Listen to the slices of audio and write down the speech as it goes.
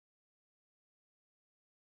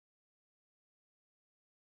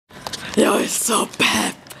Jag är så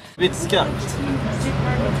pepp! Vitt skratt.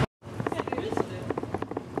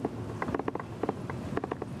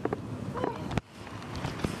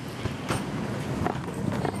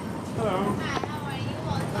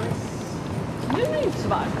 Nu är det inte så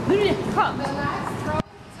varmt. Nu är det jätteskönt.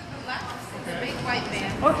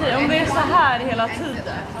 Okej, om det är så här hela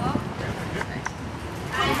tiden.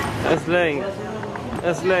 En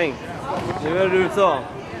släng. Nu är du i USA.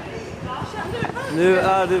 Nu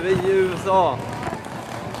är du i USA.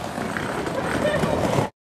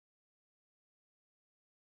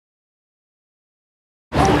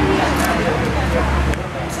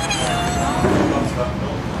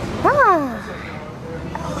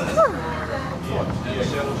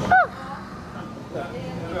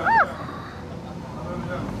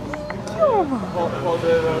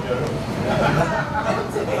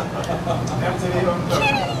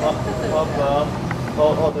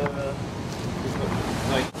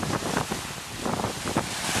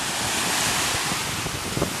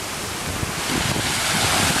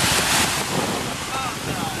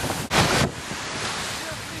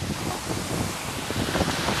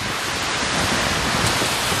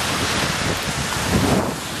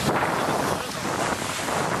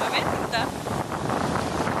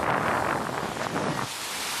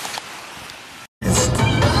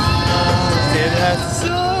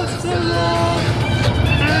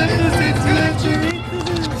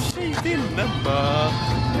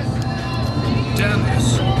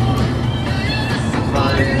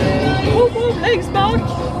 Längst bak!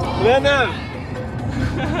 Vänner!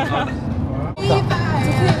 Nej,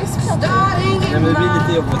 men det blir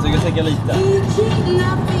lite jobbigt så jag kan tänka lite.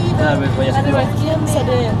 Det här var jättebra.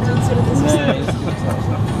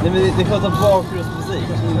 Nej, men det skönt att bakgrundsmusik.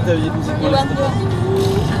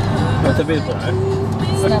 Jag tar bild på det här.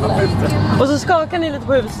 Och så skakar ni lite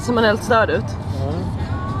på huvudet så ser man helt störd ut.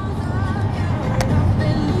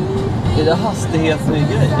 Är det hastighetsgrej?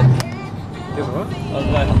 Ja,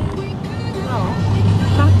 det där.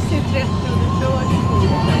 Taxi 30 och du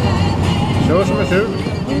Kör som en tjuv.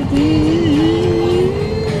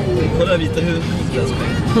 Kolla vita huvudet.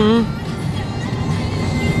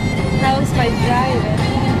 How's my driver?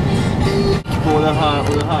 På den här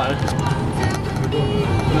och den här.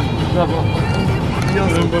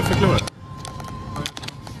 Jag bara förklara.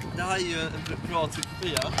 Det här är ju en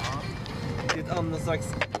piratkopia. Det är ett annat slags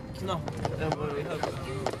knapp än vad vi hade.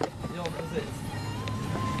 Ja, precis.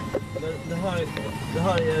 Men det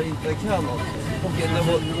här är inte en kanon. Okej,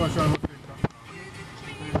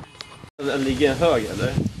 det ligger en hög,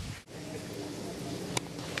 eller?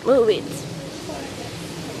 Move it.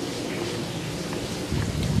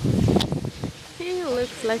 He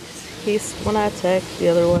looks like he's gonna attack the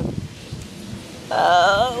other one.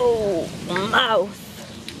 Oh, mouth.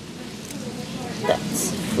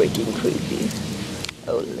 That's freaking creepy.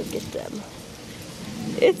 Oh, look at them.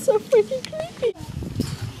 It's so freaking creepy.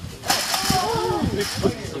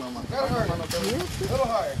 Little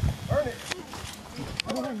higher. Earn it.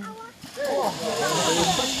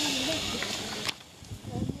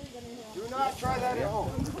 Do not try that at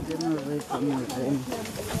home.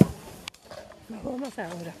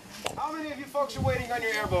 How many of you folks are waiting on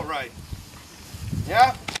your airboat ride?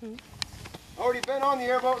 Yeah? Already been on the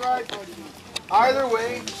airboat ride? Either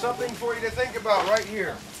way, something for you to think about right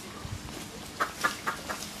here.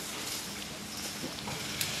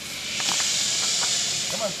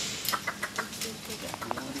 Come on.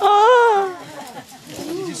 Oh!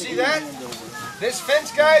 Did you see that? This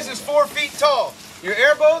fence, guys, is 4 feet tall. Your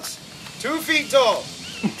airboat's 2 feet tall.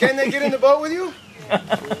 Can they get in the boat with you?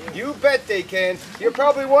 You bet they can. You're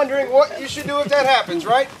probably wondering what you should do if that happens,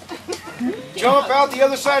 right? Jump out the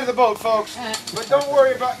other side of the boat, folks. But don't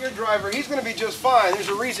worry about your driver. He's going to be just fine. There's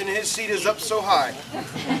a reason his seat is up so high.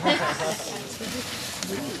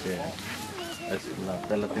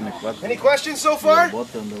 Any questions so far?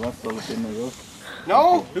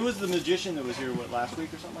 No? Who was the magician that was here, what, last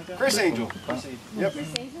week or something like that? Chris Angel. Yep.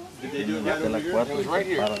 Did they do it right over here? It was right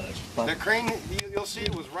here. That crane you'll see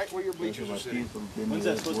was right where your bleachers are sitting. When's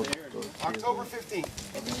that supposed to air? October 15th.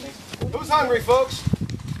 Who's hungry, folks?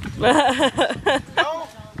 No?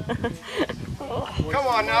 Come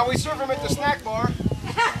on now, we serve them at the snack bar.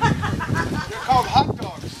 They're called hot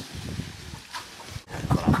dogs.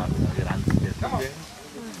 Come on.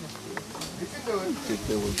 You can do it.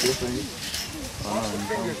 Cross the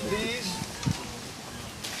fingers, please.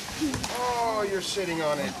 Oh, you're sitting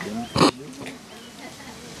on it.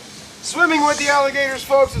 Swimming with the alligators,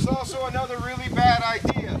 folks, is also another really bad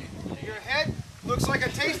idea. Your head looks like a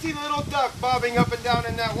tasty little duck bobbing up and down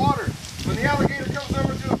in that water. When the alligator comes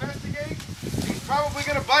over to investigate, he's probably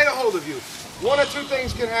going to bite a hold of you. one of two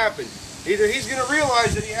things can happen. Either he's going to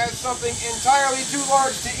realize that he has something entirely too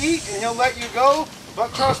large to eat and he'll let you go,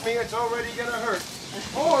 but trust me, it's already going to hurt.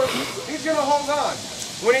 Or he's going to hold on.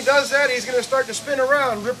 When he does that, he's going to start to spin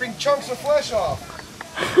around, ripping chunks of flesh off.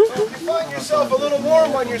 So if you find yourself a little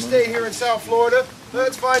warm on your stay here in South Florida,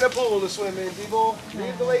 let's find a pool to swim in, people.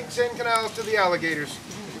 Leave the lakes and canals to the alligators.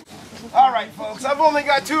 All right, folks, I've only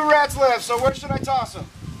got 2 rats left, so where should I toss them?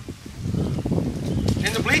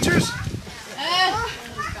 In the bleachers?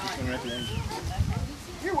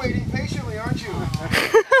 You're waiting patiently, aren't you?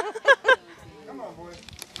 Come on, boy.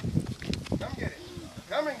 Come get it.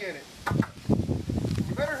 Come and get it.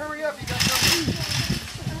 You better hurry up. You got something.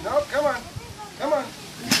 No, come on. Come on.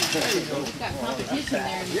 There you go. Got competition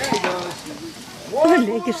there. There he goes. One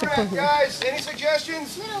more rat, guys. Any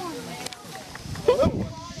suggestions? Little one. A little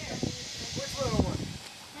one. Which little one?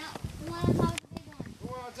 The one on top of the big one. The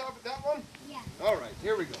one on top of that one? Yeah. All right,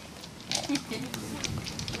 here we go.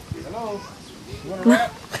 Hello. You want a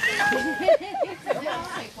rat? Come on.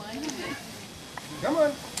 Come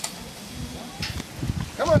on.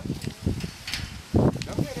 Come on.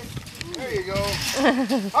 Come get it. There you go.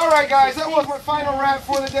 All right, guys, that was my final rat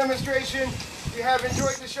for the demonstration. If you have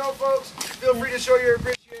enjoyed the show, folks, feel free to show your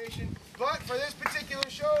appreciation. But for this particular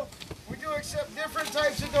show, we do accept different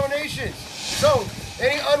types of donations. So,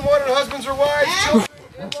 any unwanted husbands or wives, children,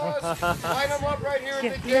 in-laws, line them up right here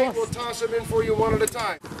at the gate. We'll toss them in for you one at a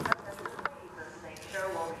time.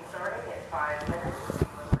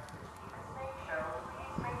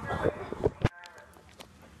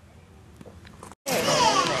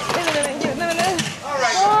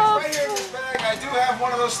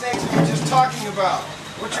 One of those snakes we were just talking about.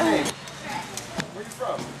 What's your name? Where are you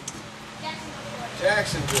from?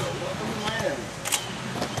 Jacksonville. Welcome to Miami.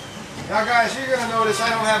 Now guys, you're going to notice I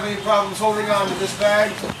don't have any problems holding on to this bag.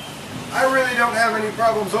 I really don't have any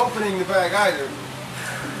problems opening the bag either.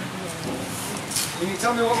 Can you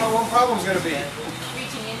tell me what my one problem is going to be?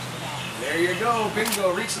 Reaching into the bag. There you go, bingo,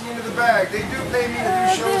 reaching into the bag. They do pay me to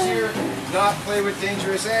do shows here, not play with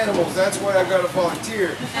dangerous animals. That's why I've got to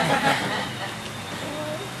volunteer.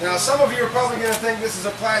 Now, some of you are probably going to think this is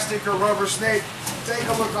a plastic or rubber snake. Take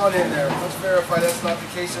a look on in there. Let's verify that's not the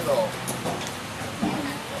case at all.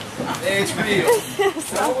 It's real.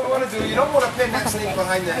 Now, what we want to do, you don't want to pin that snake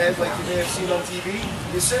behind the head like you may have seen on TV.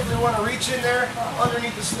 You simply want to reach in there,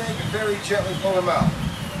 underneath the snake, and very gently pull him out.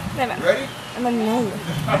 Ready? Men nej.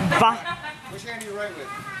 Va? Which hand do you write with?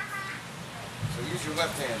 So use your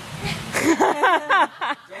left hand.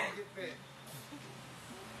 Don't get bit.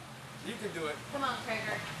 You can do it. Come on,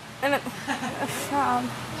 Krager. Nej men, fan.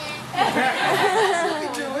 You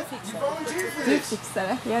can do it. You volunteered for Du this. fixar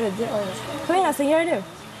det. Gör det du. Kom igen alltså, gör det du.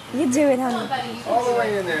 You do it honey. All the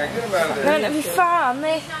way in there. Get him out of there. Nej men fy fan,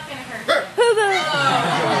 nej. It's not gonna hurt.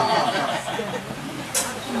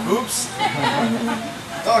 Oops.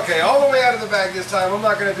 Okay, all the way out of the bag this time. I'm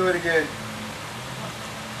not going to do it again.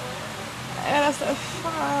 Nej men alltså,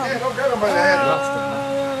 fan. Yeah, don't grab him by the head.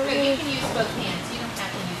 But you can use both hands. You don't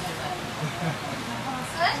have to use your left.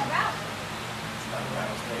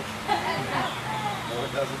 No,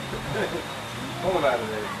 it doesn't. Pull him out of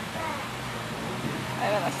there. Nej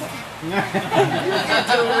men alltså.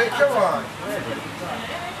 Do it. Come on.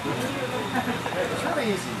 It's really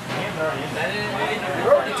easy. You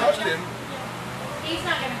already touched him. He's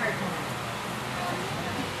not gonna hurt him.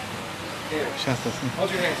 Here.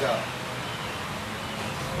 Hold your hands out.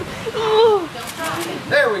 Don't drop it.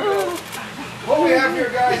 There we go. What we have here,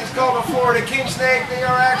 guys, is called a Florida king snake. They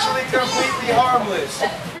are actually completely harmless.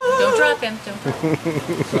 Don't drop him. Don't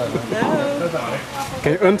drop him.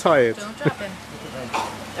 Can you untie it? Don't drop him.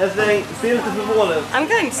 Älskling, se lite förvånad. I'm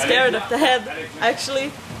getting scared of the head,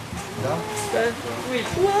 actually.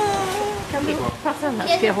 Kan du passa den här?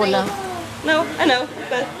 Ska jag hålla? No, I know,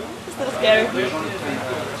 but it's still scary.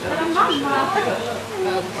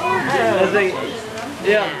 Älskling,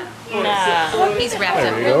 yeah. Nah. He's wrapped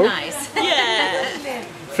up you real go. nice. Yeah.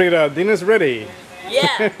 Frida, dinner's ready.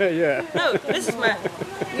 Yeah. Yeah. No, this is my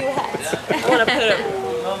new hat. I want to put it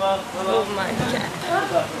over my cat.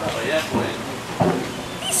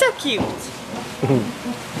 He's so cute.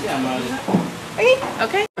 Okay.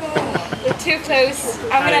 Okay. We're too close.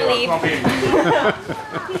 I'm gonna leave.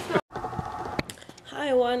 Hi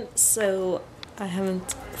everyone. So I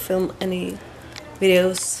haven't filmed any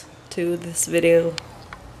videos to this video,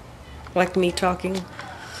 like me talking.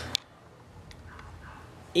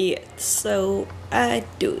 Yeah, so I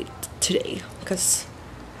do it today because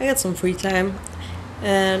I got some free time,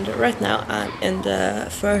 and right now I'm in the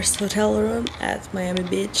first hotel room at Miami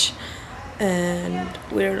Beach, and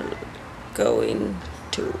we're going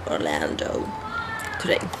to Orlando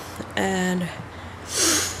today. And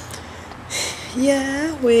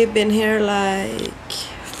yeah, we've been here like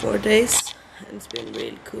 4 days and it's been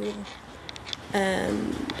really cool.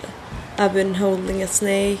 And I've been holding a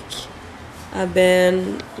snake, I've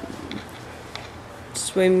been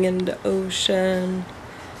swimming in the ocean.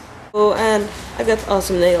 Oh, and I got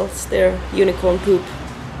awesome nails. They're unicorn poop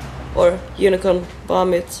or unicorn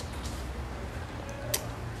vomit.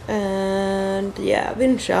 And yeah, I've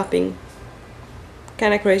been shopping.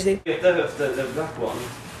 Kinda crazy. The black one.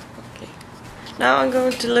 Okay. Now I'm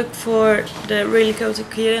going to look for the really cozy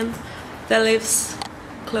kitten that lives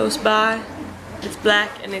close by. It's black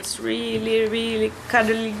and it's really, really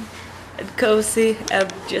cuddly and cozy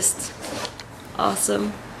and just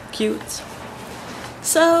awesome, cute.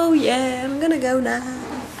 So yeah, I'm gonna go now.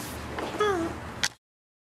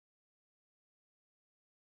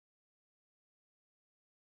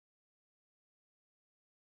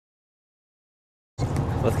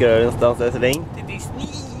 Vad ska jag göra någonstans? Är det länge? Till Disney.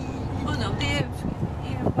 Undrar om det är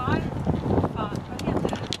Wi-Fi. Vad heter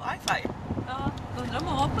det? Wi-Fi? Ja, undrar om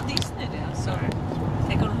man har på Disney det. Så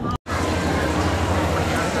tänker de ha.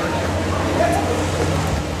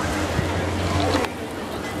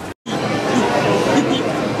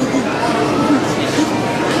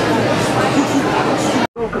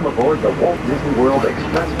 Welcome aboard the Walt Disney World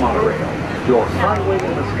Express Monorail, your highway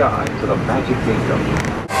in the sky to the Magic Kingdom.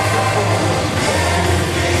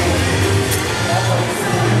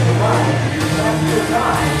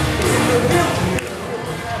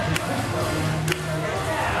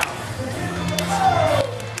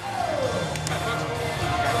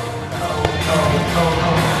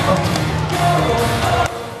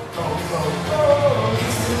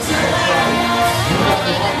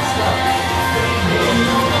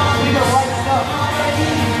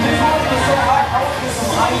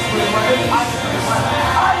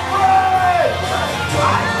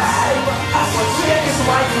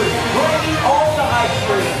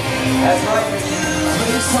 That's right.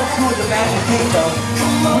 Please come to the Magic Kingdom.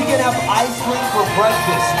 We can have ice cream for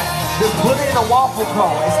breakfast. Just put it in a waffle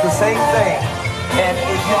cone. It's the same thing. And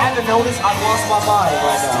if you haven't noticed, I've lost my mind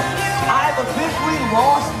right now. I've officially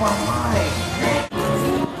lost my mind.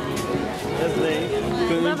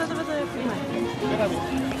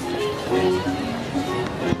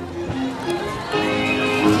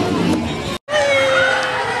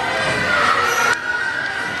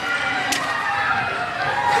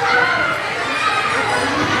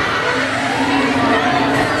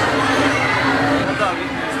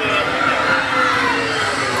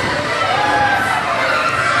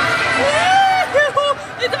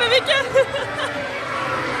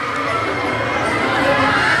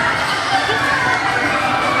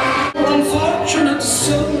 Unfortunate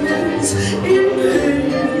souls in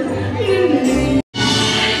pain.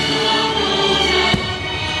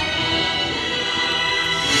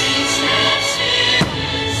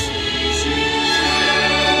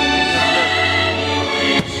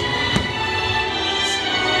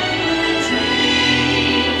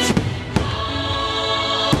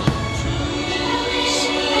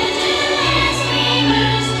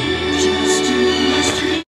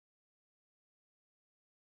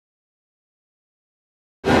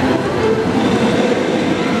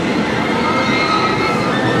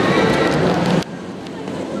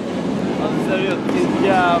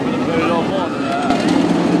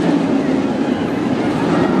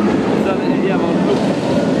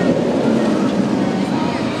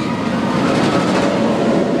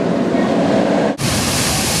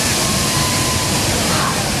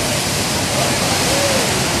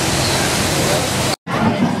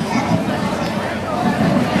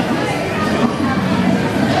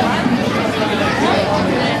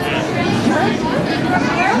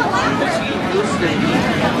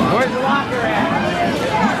 Where's the locker at?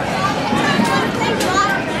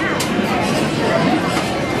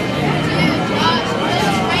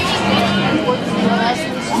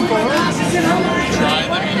 Try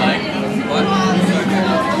them, you like them? What?